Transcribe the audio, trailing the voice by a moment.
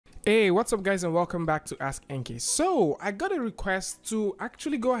Hey, what's up guys, and welcome back to askNK. So I got a request to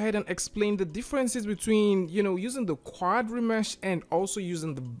actually go ahead and explain the differences between, using the quad remesh and also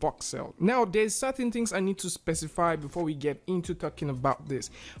using the voxel. Now there's certain things I need to specify before we get into talking about this.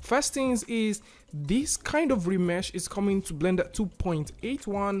 First things is this kind of remesh is coming to Blender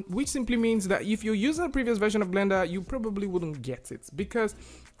 2.81, which simply means that if you're using a previous version of Blender, you probably wouldn't get it, because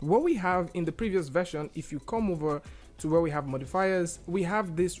what we have in the previous version, if you come over to where we have modifiers, we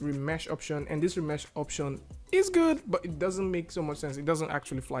have this remesh option, and this remesh option is good, but it doesn't make so much sense. It doesn't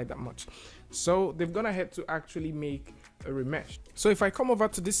actually fly that much. So they've gone ahead to actually make a remesh. So if I come over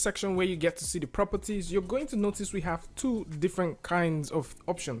to this section where you get to see the properties, you're going to notice we have two different kinds of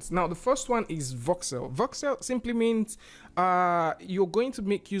options. Now the first one is voxel. Voxel simply means you're going to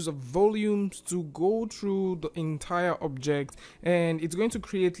make use of volumes to go through the entire object, and it's going to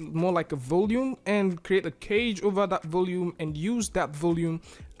create more like a volume and create a cage over that volume and use that volume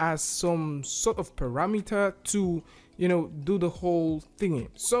as some sort of parameter to do the whole thingy.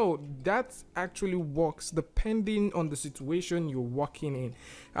 So that actually works depending on the situation you're working in.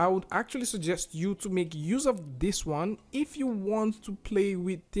 I would actually suggest you to make use of this one if you want to play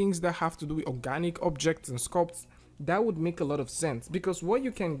with things that have to do with organic objects and sculpts. That would make a lot of sense, because what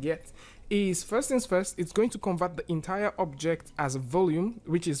you can get is, first things first, it's going to convert the entire object as a volume,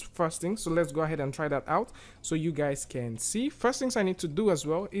 which is first thing. So let's go ahead and try that out so you guys can see. First things I need to do as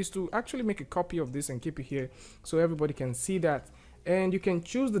well is to actually make a copy of this and keep it here so everybody can see that. And you can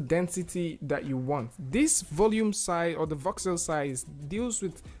choose the density that you want. This volume size, or the voxel size, deals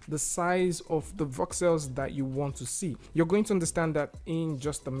with the size of the voxels that you want to see. You're going to understand that in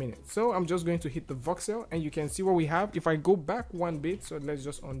just a minute. So I'm just going to hit the voxel and you can see what we have. If I go back one bit, so let's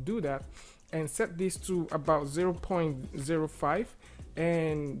just undo that and set this to about 0.05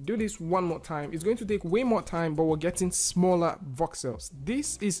 and do this one more time. It's going to take way more time, but we're getting smaller voxels.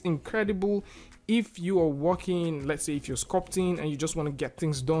 This is incredible if you are working, let's say if you're sculpting and you just want to get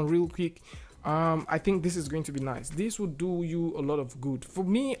things done real quick. I think this is going to be nice. This will do you a lot of good. For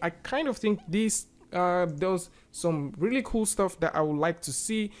me, I kind of think this does some really cool stuff that I would like to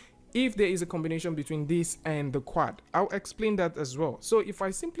see if there is a combination between this and the quad. I'll explain that as well. So if I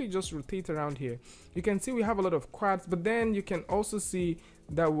simply just rotate around here, you can see we have a lot of quads, but then you can also see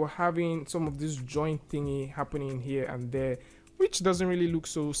that we're having some of this joint thingy happening here and there, which doesn't really look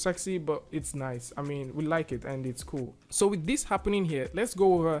so sexy, but it's nice. I mean, we like it and it's cool. So with this happening here, let's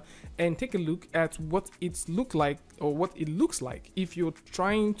go over and take a look at what it looks like if you're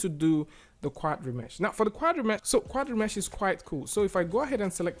trying to do the quad remesh. Now for the quad remesh, so quad remesh is quite cool. So if I go ahead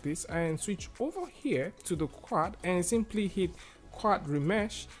and select this and switch over here to the quad and simply hit quad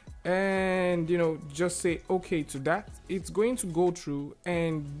remesh and just say okay to that, it's going to go through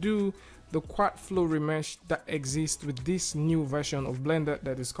and do the Quadflow Remesh that exists with this new version of Blender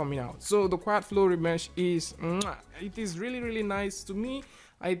that is coming out. So the Quadflow Remesh is it is really nice. To me,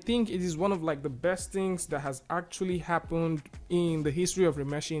 I think it is one of like the best things that has actually happened in the history of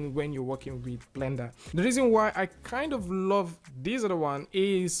remeshing when you're working with Blender. The reason why I kind of love this other one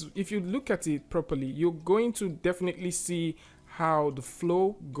is, if you look at it properly, you're going to definitely see how the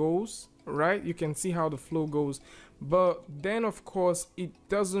flow goes, right? You can see how the flow goes, but then of course it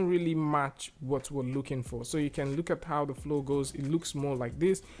doesn't really match what we're looking for. So you can look at how the flow goes. It looks more like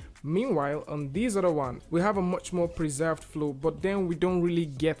this. Meanwhile, on this other one, we have a much more preserved flow, but then we don't really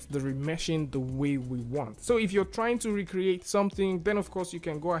get the remeshing the way we want. So if you're trying to recreate something, then of course you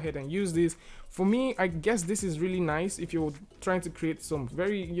can go ahead and use this. For me, I guess this is really nice if you're trying to create some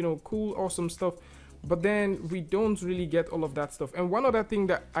very cool, awesome stuff, but then we don't really get all of that stuff. And one other thing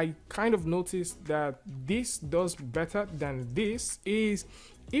that I kind of noticed that this does better than this is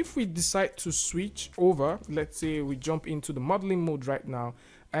if we decide to switch over, let's say we jump into the modeling mode right now,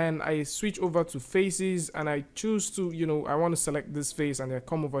 and I switch over to faces and I choose to, I want to select this face, and I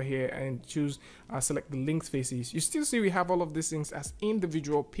come over here and choose select the linked faces. You still see we have all of these things as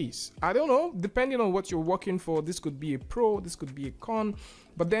individual piece. I don't know, depending on what you're working for, this could be a pro, this could be a con,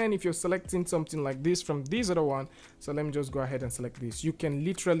 but then if you're selecting something like this from this other one, so let me just go ahead and select this, you can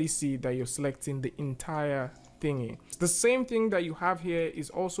literally see that you're selecting the entire thingy. The same thing that you have here is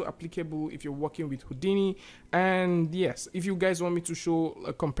also applicable if you're working with Houdini. And yes, if you guys want me to show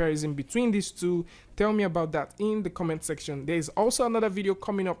a comparison between these two, tell me about that in the comment section. There's also another video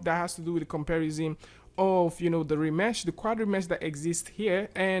coming up that has to do with the comparison of the remesh, the quad remesh that exists here,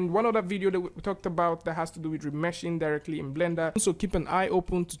 and one other video that we talked about that has to do with remeshing directly in Blender. So keep an eye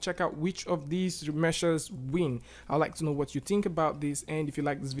open to check out which of these remeshers win. I'd like to know what you think about this, and if you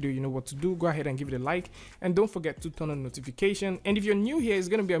like this video, you know what to do. Go ahead and give it a like, and don't forget to turn on notification. And if you're new here, it's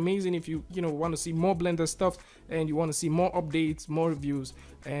going to be amazing if you want to see more Blender stuff, and you want to see more updates, more reviews,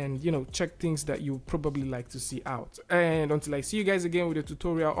 and you know, check things that you probably like to see out. And until I see you guys again with the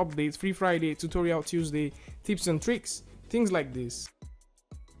tutorial updates, Free Friday, Tutorial Tuesday, tips and tricks, things like this.